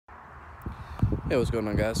Hey, what's going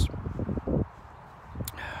on, guys?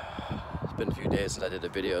 It's been a few days since I did a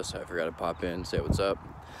video, so I forgot to pop in and say what's up.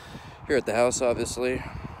 Here at the house, obviously.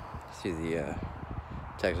 See the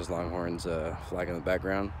Texas Longhorns flag in the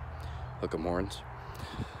background. Hook 'em horns.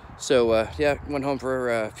 So, yeah, went home for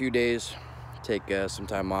a few days. Take some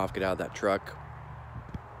time off, get out of that truck.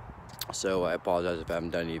 So I apologize if I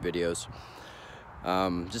haven't done any videos.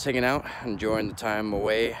 Just hanging out, enjoying the time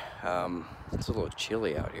away. It's a little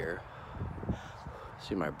chilly out here.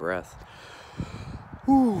 See my breath.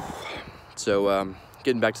 Whew. So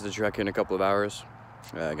getting back to the truck in a couple of hours.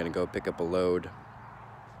 Gonna go pick up a load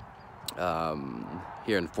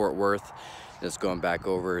here in Fort Worth. And it's going back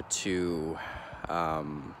over to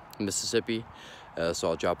Mississippi. So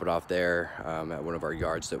I'll drop it off there at one of our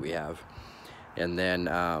yards that we have. And then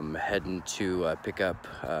heading to pick up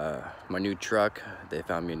my new truck. They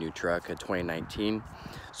found me a new truck, a 2019.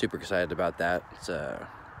 Super excited about that. It's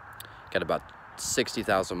got about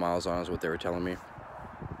 60,000 miles on it is what they were telling me.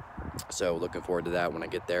 So looking forward to that. When I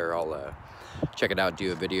get there, I'll check it out,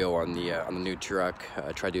 do a video on the new truck,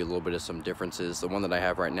 try to do a little bit of some differences. The one that I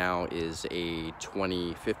have right now is a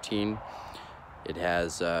 2015. It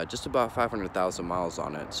has just about 500,000 miles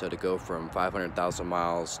on it. So to go from 500,000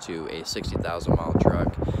 miles to a 60,000 mile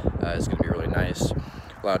truck is going to be really nice.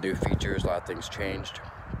 A lot of new features, a lot of things changed.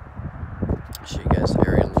 I'll show you guys the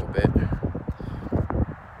area a little bit.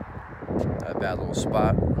 A bad little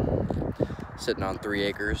spot, sitting on 3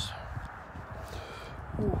 acres.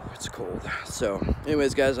 Ooh, it's cold. So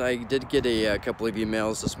anyways, guys, I did get a couple of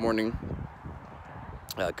emails this morning,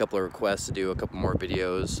 a couple of requests to do a couple more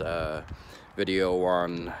videos, video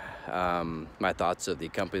on my thoughts of the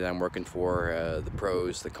company that I'm working for, the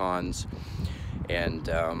pros, the cons, and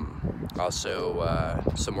also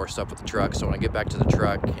some more stuff with the truck. So when I get back to the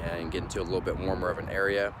truck and get into a little bit warmer of an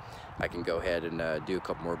area, I can go ahead and do a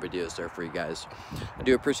couple more videos there for you guys. I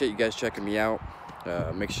do appreciate you guys checking me out.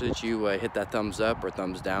 Make sure that you hit that thumbs up or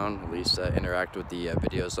thumbs down, at least interact with the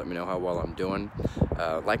videos, let me know how well I'm doing.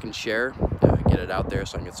 Like and share, get it out there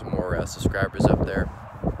so I can get some more subscribers up there.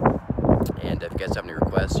 And if you guys have any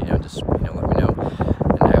requests, just let me know,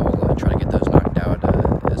 and I will try to get those knocked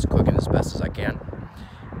out as quick and as best as I can.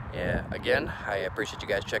 Yeah, again, I appreciate you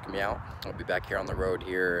guys checking me out. I'll be back here on the road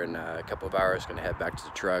here in a couple of hours. Gonna head back to the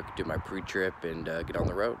truck, do my pre-trip, and get on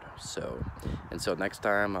the road. So until next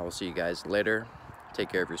time, I will see you guys later. Take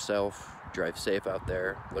care of yourself, drive safe out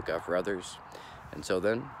there, look out for others. Until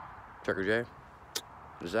then, Trucker J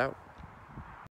is out.